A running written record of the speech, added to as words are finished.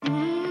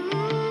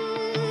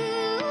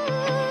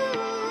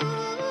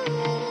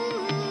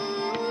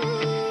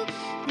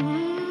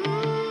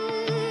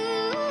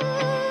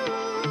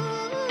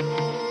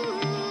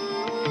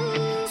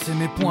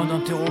points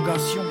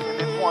d'interrogation.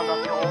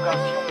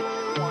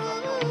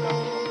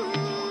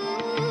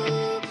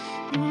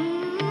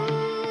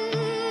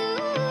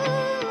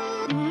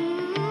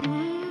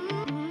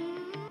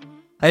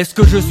 Est-ce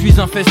que je suis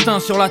un festin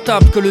sur la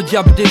table que le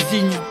diable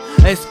désigne?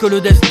 Est-ce que le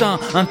destin,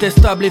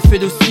 intestable, est fait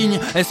de signes?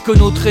 Est-ce que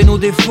nos traits, nos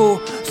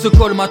défauts se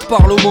colmatent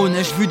par l'aumône?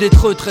 Ai-je vu des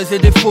traits et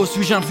des faux?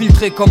 Suis-je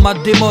infiltré comme Matt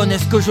Damon?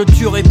 Est-ce que je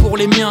tuerai pour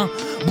les miens?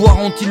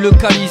 Boiront-ils le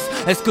calice?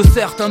 Est-ce que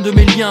certains de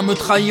mes liens me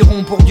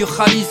trahiront pour du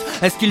khalis?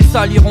 Est-ce qu'ils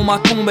saliront ma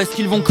tombe? Est-ce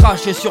qu'ils vont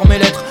cracher sur mes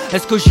lettres?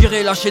 Est-ce que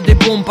j'irai lâcher des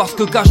bombes parce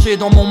que caché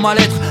dans mon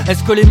mal-être?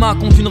 Est-ce que les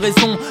Macs ont une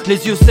raison?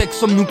 Les yeux secs,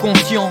 sommes-nous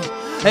conscients?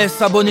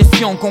 Est-ce à bon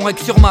escient qu'on règle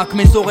sur Mac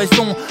mes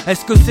oraisons?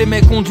 Est-ce que ces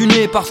mecs ont du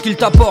nez parce qu'ils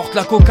t'apportent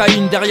la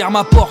cocaïne derrière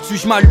ma porte?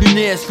 Suis-je mal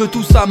luné? Est-ce que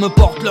tout ça me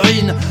porte leur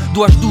in?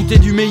 Dois-je douter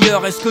du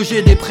meilleur? Est-ce que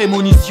j'ai des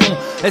prémonitions?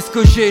 Est-ce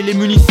que j'ai les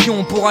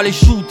munitions pour aller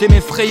shooter mes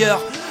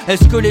frayeurs?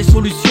 Est-ce que les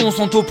solutions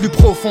sont au plus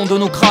profond de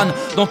nos crânes,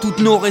 dans toutes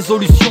nos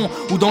résolutions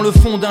ou dans le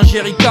fond d'un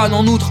jerrycan?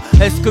 En outre,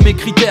 est-ce que mes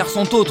critères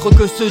sont autres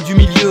que ceux du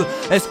milieu?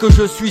 Est-ce que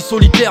je suis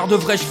solitaire?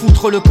 Devrais-je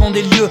foutre le camp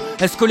des lieux?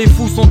 Est-ce que les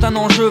fous sont un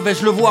enjeu?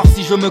 Vais-je le voir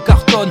si je me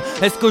cartonne?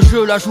 Est-ce que je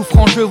la joue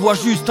franc jeu, vois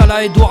juste à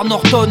la Edward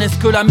Norton? Est-ce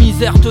que la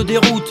misère te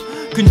déroute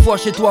qu'une fois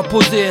chez toi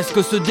posé? Est-ce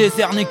que ce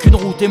désert n'est qu'une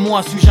route? Et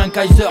moi suis-je un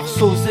Kaiser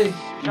sausé?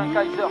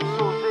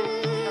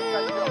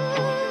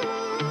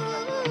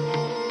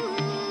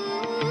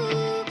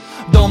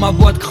 Dans ma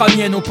boîte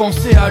crânienne, aux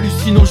pensées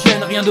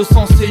hallucinogènes, rien de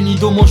sensé ni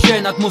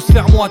d'homogène,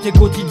 atmosphère moite et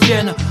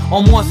quotidienne.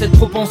 En moi cette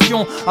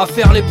propension à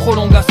faire les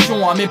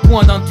prolongations, à mes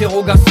points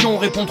d'interrogation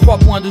répond 3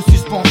 points de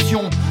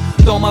suspension.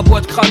 Dans ma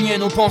boîte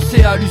crânienne, aux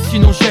pensées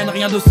hallucinogènes,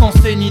 rien de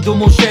sensé ni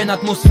d'homogène,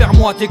 atmosphère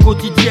moite et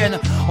quotidienne.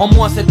 En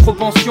moi cette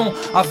propension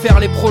à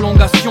faire les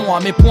prolongations, à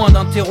mes points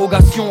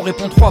d'interrogation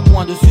répond 3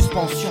 points de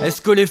suspension.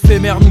 Est-ce que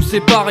l'éphémère nous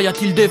sépare? Y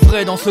a-t-il des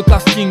vrais dans ce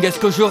casting? Est-ce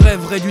que je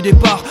rêverais du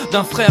départ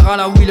d'un frère à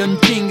la Will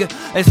Hunting?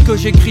 Est-ce que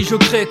j'écris, je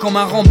crée comme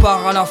un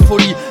rempart à la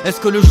folie? Est-ce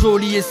que le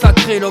joli est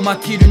sacré? L'homme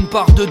a-t-il une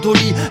part de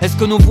Dolly? Est-ce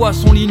que nos voix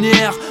sont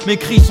linéaires? Mes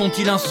cris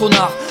sont-ils un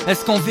sonar?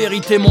 Est-ce qu'en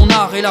vérité mon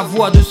art est la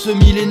voix de ce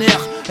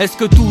millénaire? Est-ce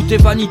que tout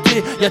est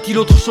vanité? Y a-t-il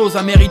autre chose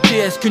à mériter?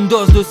 Est-ce qu'une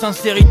dose de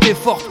sincérité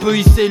forte peut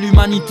hisser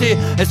l'humanité?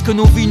 Est-ce que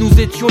nos vies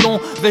nous étiolons?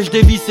 Vais-je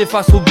dévisser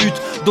face au but?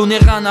 Donner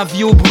un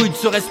avis au brut,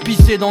 serait-ce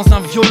pisser dans un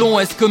violon?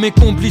 Est-ce que mes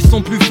complices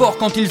sont plus forts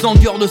quand ils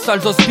endurent de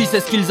sales hospices?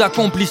 Est-ce qu'ils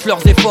accomplissent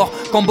leurs efforts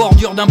qu'en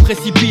bordure d'un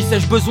précipice?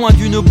 Ai-je besoin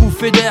d'une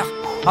bouffée d'air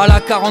à la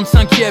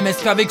 45e?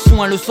 Est-ce qu'avec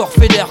soin le sort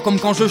fédère comme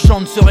quand je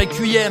chante ce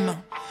requiem?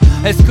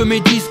 Est-ce que mes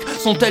disques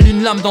sont-elles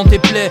une lame dans tes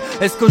plaies?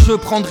 Est-ce que je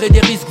prendrai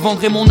des risques,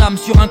 vendrai mon âme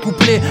sur un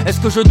couplet?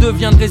 Est-ce que je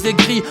deviendrai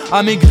aigri,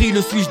 amaigri,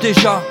 le suis-je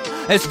déjà?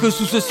 Est-ce que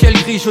sous ce ciel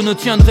gris je ne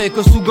tiendrai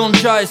que sous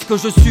ganja? Est-ce que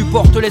je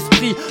supporte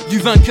l'esprit du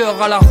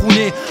vainqueur à la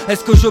rounée?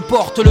 Est-ce que je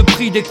porte le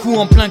prix des coups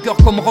en plein cœur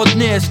comme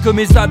Rodney? Est-ce que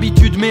mes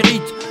habitudes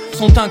méritent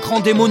sont un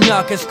cran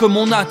démoniaque? Est-ce que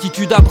mon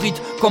attitude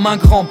abrite comme un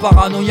grand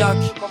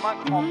paranoïaque?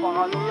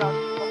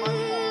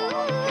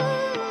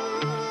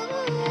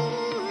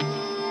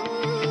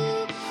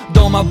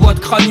 Dans ma boîte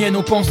crânienne,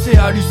 aux pensées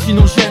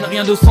hallucinogènes,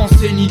 rien de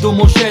sensé ni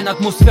d'homogène,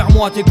 atmosphère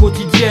moite et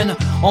quotidienne.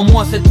 En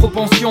moi cette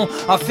propension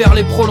à faire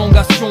les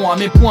prolongations, à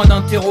mes points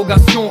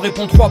d'interrogation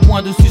répond 3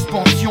 points de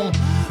suspension.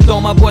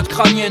 Dans ma boîte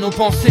crânienne, aux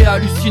pensées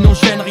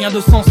hallucinogènes, rien de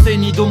sensé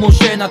ni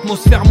d'homogène,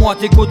 atmosphère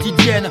moite et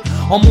quotidienne.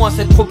 En moi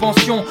cette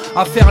propension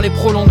à faire les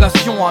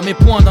prolongations, à mes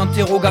points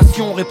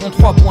d'interrogation répond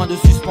 3 points de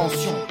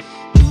suspension.